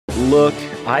Look,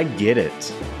 I get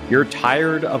it. You're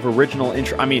tired of original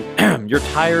you're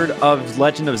tired of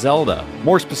Legend of Zelda.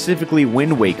 More specifically,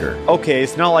 Wind Waker. Okay,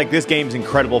 it's not like this game's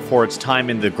incredible for its time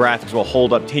and the graphics will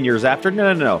hold up 10 years after.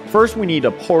 No. First, we need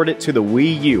to port it to the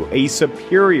Wii U, a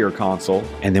superior console,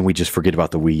 and then we just forget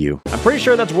about the Wii U. I'm pretty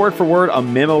sure that's word for word a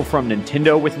memo from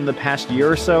Nintendo within the past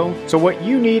year or so. So what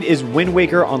you need is Wind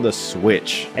Waker on the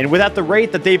Switch. And without the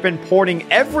rate that they've been porting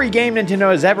every game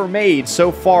Nintendo has ever made so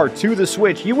far to the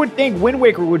Switch, you would think Wind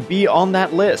Waker would be on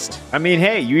that list. I mean,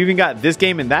 hey, you even got this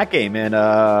game and that game, and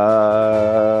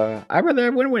I'd rather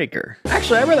have Wind Waker.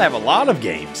 Actually, I'd rather have a lot of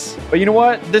games. But you know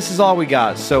what? This is all we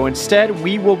got. So instead,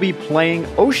 we will be playing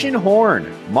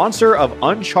Oceanhorn, Monster of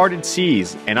Uncharted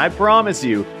Seas. And I promise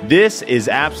you, this is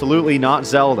absolutely not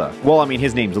Zelda. Well, I mean,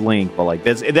 his name's Link, but like,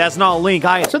 that's not Link.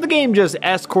 So the game just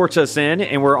escorts us in,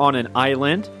 and we're on an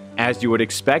island, as you would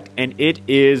expect, and it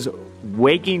is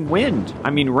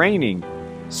raining.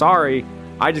 Sorry.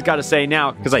 I just gotta say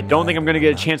now, because I don't think I'm gonna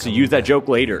get a chance to use that joke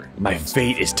later. My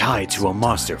fate is tied to a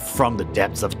monster from the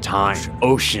depths of time.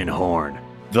 Oceanhorn.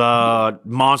 The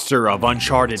monster of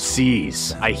uncharted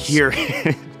seas. I hear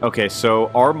it. Okay, so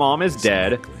our mom is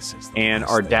dead, and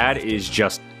our dad is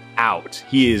just out.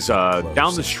 He is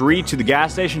down the street to the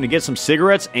gas station to get some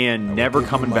cigarettes and never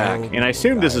coming back. And I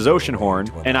assume this is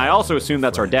Oceanhorn, and I also assume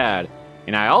that's our dad.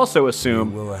 And I also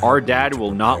assume our dad will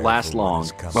not last long.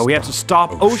 But we have to stop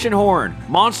Oceanhorn,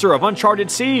 Monster of Uncharted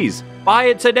Seas. Buy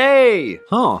it today.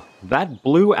 Huh, that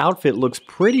blue outfit looks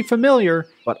pretty familiar,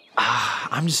 but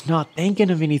I'm just not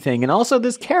thinking of anything. And also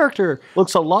this character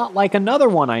looks a lot like another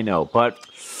one I know, but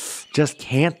just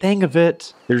can't think of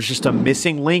it. There's just a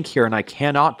missing link here and I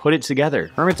cannot put it together.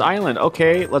 Hermit's Island,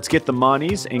 okay, let's get the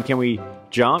monies. And can we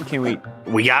jump?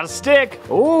 We got a stick.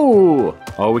 Ooh.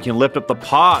 Oh, we can lift up the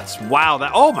pots. Wow,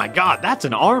 oh my God, that's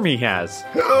an arm he has.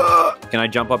 Can I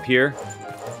jump up here?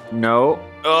 No.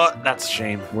 That's a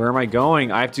shame. Where am I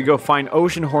going? I have to go find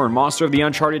Oceanhorn, Monster of the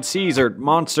Uncharted Seas, or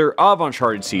Monster of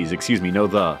Uncharted Seas. Excuse me, no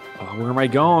the. Oh, where am I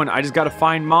going? I just gotta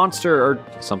find Monster, or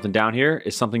something down here.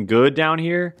 Is something good down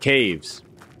here? Caves.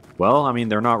 Well, I mean,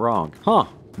 they're not wrong. Huh,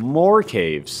 more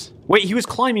caves. Wait, he was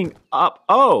climbing up.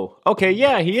 Oh, okay,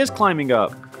 yeah, he is climbing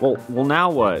up. Well, now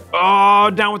what?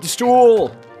 Oh, down with the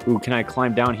stool. Ooh, can I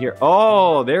climb down here?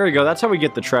 Oh, there we go. That's how we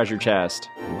get the treasure chest.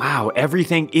 Wow,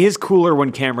 everything is cooler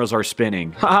when cameras are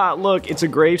spinning. Haha, look, it's a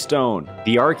gravestone.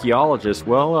 The archaeologist,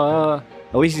 well,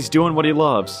 at least he's doing what he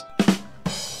loves.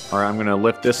 All right, I'm gonna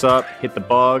lift this up, hit the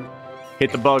bug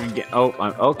again. Oh,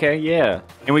 okay, yeah.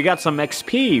 And we got some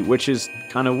XP, which is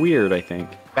kind of weird, I think.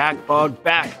 Back, bug,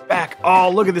 back.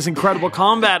 Oh, look at this incredible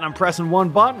combat, and I'm pressing one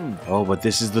button. Oh, but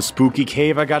this is the spooky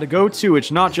cave I gotta go to. It's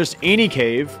not just any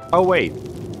cave. Oh, wait.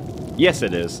 Yes,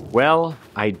 it is. Well,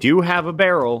 I do have a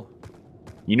barrel.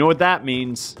 You know what that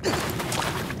means.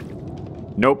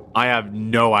 Nope, I have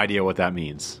no idea what that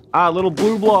means. Ah, little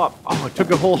blue blob. Oh, it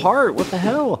took a whole heart. What the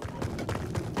hell?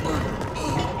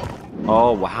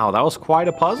 Oh, wow, that was quite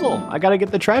a puzzle. I gotta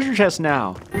get the treasure chest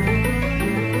now.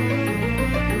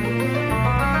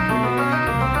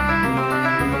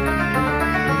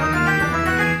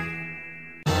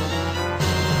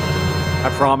 I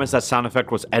promise that sound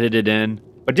effect was edited in.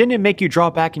 But didn't it make you draw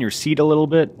back in your seat a little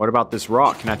bit? What about this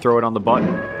rock? Can I throw it on the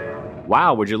button?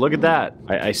 Wow, would you look at that?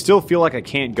 I still feel like I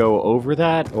can't go over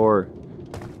that, or...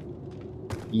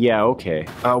 Yeah, okay.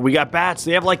 We got bats.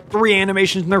 They have like 3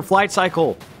 animations in their flight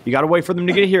cycle. You gotta wait for them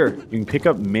to get here. You can pick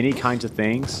up many kinds of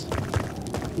things.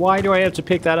 Why do I have to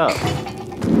pick that up?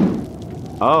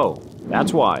 Oh,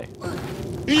 that's why.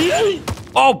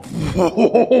 Oh,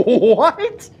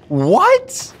 what?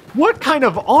 What? What kind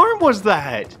of arm was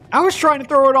that? I was trying to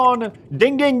throw it on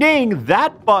ding, ding, ding,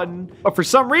 that button, but for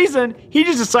some reason, he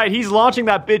just decided he's launching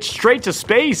that bitch straight to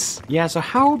space. Yeah, so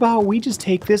how about we just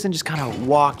take this and just kind of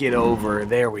walk it over?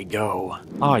 There we go.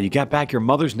 Oh, you got back your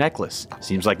mother's necklace.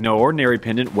 Seems like no ordinary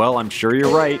pendant. Well, I'm sure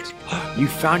you're right. You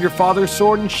found your father's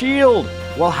sword and shield.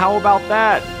 Well, how about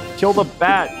that? Kill the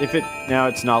bat if it... No,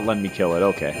 it's not letting me kill it.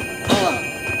 Okay.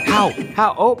 How?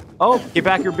 Oh, get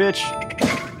back your bitch.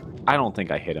 I don't think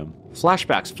I hit him.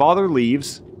 Flashbacks. Father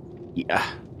leaves. Yeah.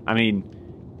 I mean,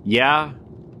 yeah.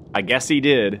 I guess he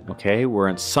did. Okay, we're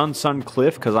in Sun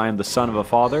Cliff because I am the son of a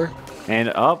father. And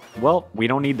up, well, we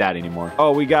don't need that anymore.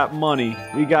 Oh, we got money.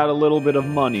 We got a little bit of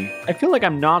money. I feel like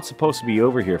I'm not supposed to be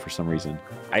over here for some reason.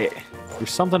 There's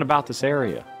something about this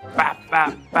area. Bap,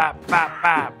 bap, bap, bap,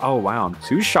 bap. Oh, wow.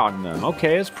 Two-shotting them.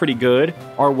 Okay, that's pretty good.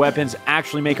 Our weapons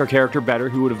actually make our character better.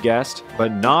 Who would have guessed?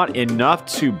 But not enough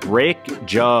to break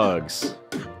jugs.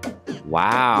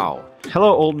 Wow.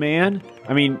 Hello, old man.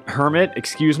 I mean, hermit,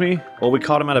 excuse me. Well, we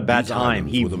caught him at a bad time.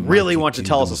 He really wants to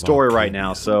tell us a story right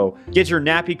now, so get your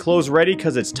nappy clothes ready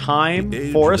because it's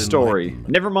time for a story.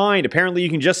 Never mind, apparently you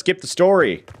can just skip the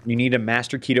story. You need a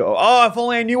master key to... Oh, if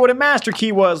only I knew what a master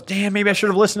key was. Damn, maybe I should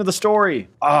have listened to the story.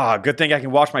 Ah, good thing I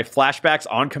can watch my flashbacks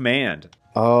on command.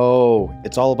 Oh,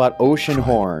 it's all about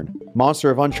Oceanhorn, monster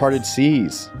of uncharted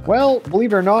seas. Well,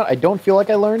 believe it or not, I don't feel like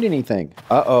I learned anything.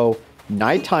 Uh-oh,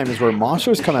 nighttime is where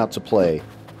monsters come out to play.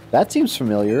 That seems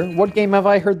familiar. What game have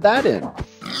I heard that in?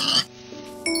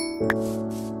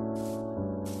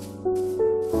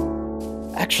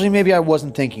 Actually, maybe I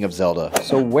wasn't thinking of Zelda.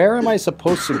 So where am I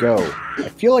supposed to go? I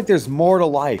feel like there's more to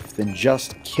life than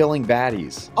just killing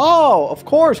baddies. Oh, of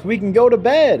course, we can go to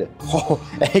bed. Oh,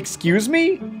 excuse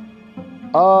me?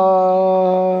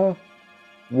 Whoa.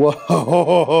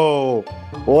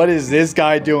 What is this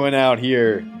guy doing out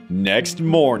here? Next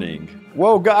morning.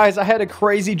 Whoa, guys, I had a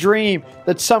crazy dream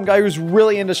that some guy who's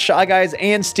really into Shy Guys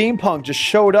and steampunk just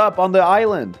showed up on the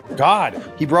island. God,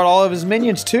 he brought all of his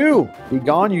minions too. Be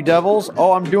gone, you devils.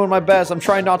 Oh, I'm doing my best. I'm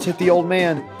trying not to hit the old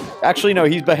man. Actually, no,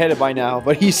 he's beheaded by now,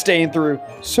 but he's staying through.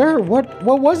 Sir, what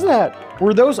was that?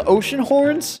 Were those ocean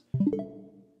horns?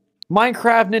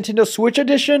 Minecraft Nintendo Switch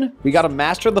Edition? We gotta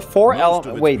master the 4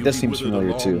 elements. Wait, this seems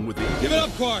familiar too. Give it up,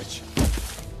 Quarch!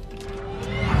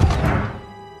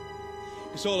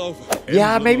 It's all over.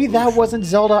 Yeah, maybe that wasn't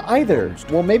Zelda either.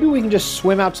 Well, maybe we can just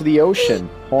swim out to the ocean.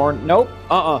 Horn, nope,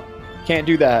 can't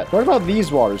do that. What about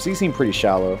these waters? These seem pretty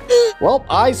shallow. Well,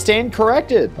 I stand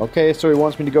corrected. Okay, so he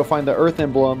wants me to go find the Earth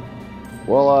Emblem.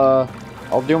 Well,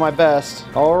 I'll do my best.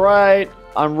 All right,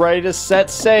 I'm ready to set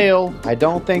sail. I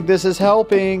don't think this is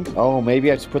helping. Oh, maybe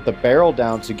I have to put the barrel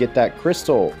down to get that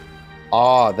crystal.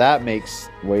 Ah, that makes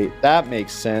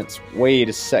sense. Wait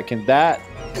a second,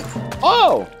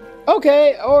 oh!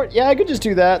 Okay, or yeah, I could just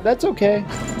do that. That's okay.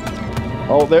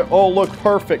 Oh, there. Oh, look,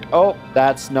 perfect. Oh,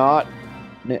 that's not.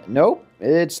 Nope,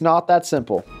 it's not that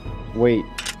simple. Wait,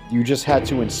 you just had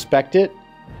to inspect it?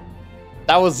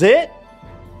 That was it?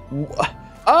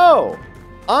 Oh,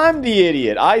 I'm the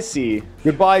idiot. I see.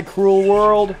 Goodbye, cruel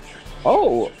world.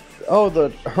 Oh, the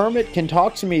hermit can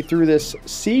talk to me through this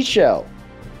seashell.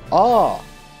 Ah,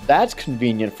 that's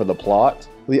convenient for the plot.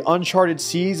 The Uncharted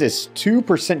Seas is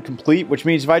 2% complete, which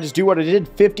means if I just do what I did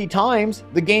 50 times,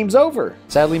 the game's over.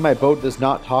 Sadly, my boat does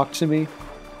not talk to me,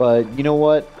 but you know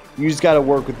what? You just gotta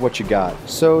work with what you got.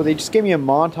 So they just gave me a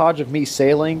montage of me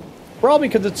sailing, probably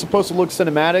because it's supposed to look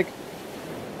cinematic.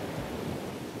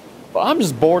 But I'm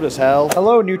just bored as hell.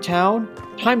 Hello, new town.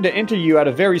 Time to enter you at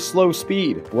a very slow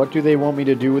speed. What do they want me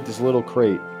to do with this little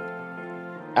crate?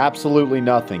 Absolutely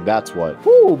nothing, that's what.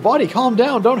 Ooh, buddy, calm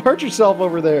down. Don't hurt yourself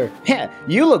over there. Heh,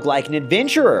 you look like an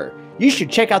adventurer. You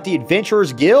should check out the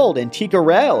Adventurers Guild in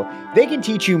Ticarel. They can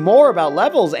teach you more about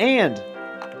levels and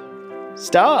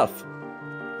stuff.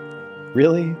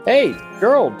 Really? Hey,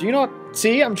 girl, do you not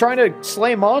see? I'm trying to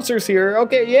slay monsters here.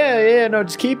 Okay, yeah, no,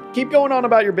 just keep going on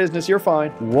about your business. You're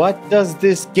fine. What does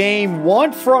this game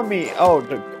want from me? Oh,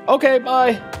 okay,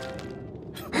 bye.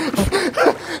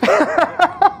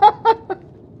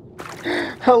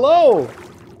 Hello!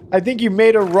 I think you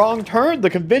made a wrong turn. The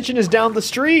convention is down the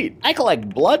street. I collect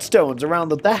bloodstones around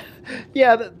the...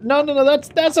 No,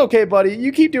 that's okay, buddy.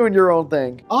 You keep doing your own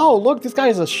thing. Oh, look, this guy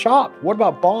has a shop. What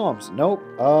about bombs? Nope.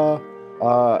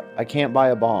 I can't buy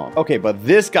a bomb. Okay, but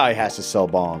this guy has to sell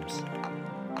bombs.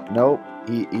 Nope.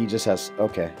 He just has...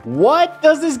 Okay. What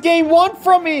does this game want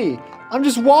from me? I'm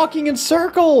just walking in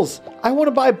circles. I want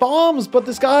to buy bombs, but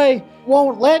this guy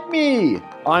won't let me.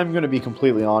 I'm going to be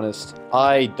completely honest.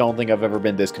 I don't think I've ever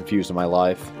been this confused in my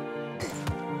life.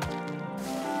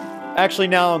 Actually,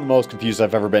 now I'm the most confused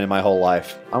I've ever been in my whole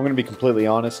life. I'm going to be completely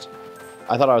honest.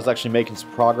 I thought I was actually making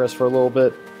some progress for a little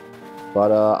bit,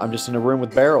 but I'm just in a room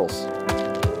with barrels.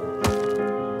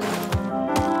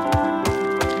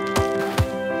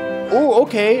 Oh,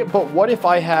 okay, but what if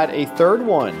I had a third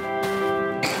one?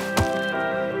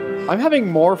 I'm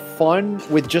having more fun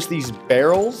with just these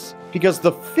barrels because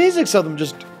the physics of them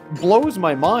just blows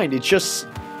my mind. It's just,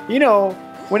 you know,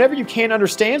 whenever you can't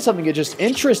understand something, it just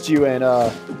interests you. And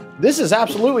this is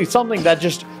absolutely something that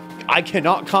just, I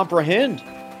cannot comprehend.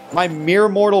 My mere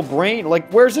mortal brain,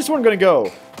 like, where's this one gonna go?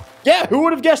 Yeah, who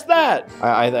would have guessed that?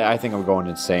 I think I'm going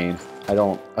insane. I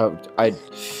don't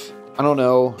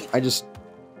know.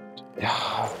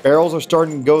 Barrels are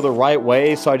starting to go the right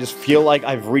way, so I just feel like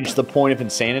I've reached the point of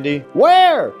insanity.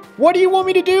 Where? What do you want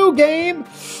me to do, game?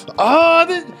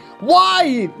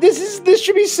 Why? This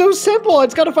should be so simple. I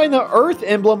just gotta find the Earth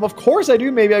emblem. Of course I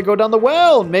do. Maybe I go down the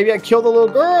well. Maybe I kill the little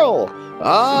girl.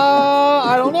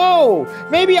 I don't know.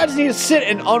 Maybe I just need to sit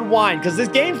and unwind because this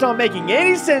game's not making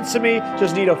any sense to me.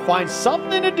 Just need to find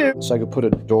something to do. So I could put a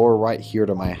door right here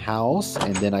to my house,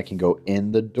 and then I can go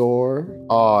in the door.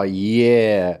 Oh,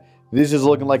 yeah. This is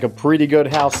looking like a pretty good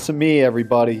house to me,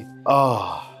 everybody.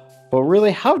 Oh, but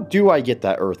really, how do I get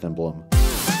that Earth emblem?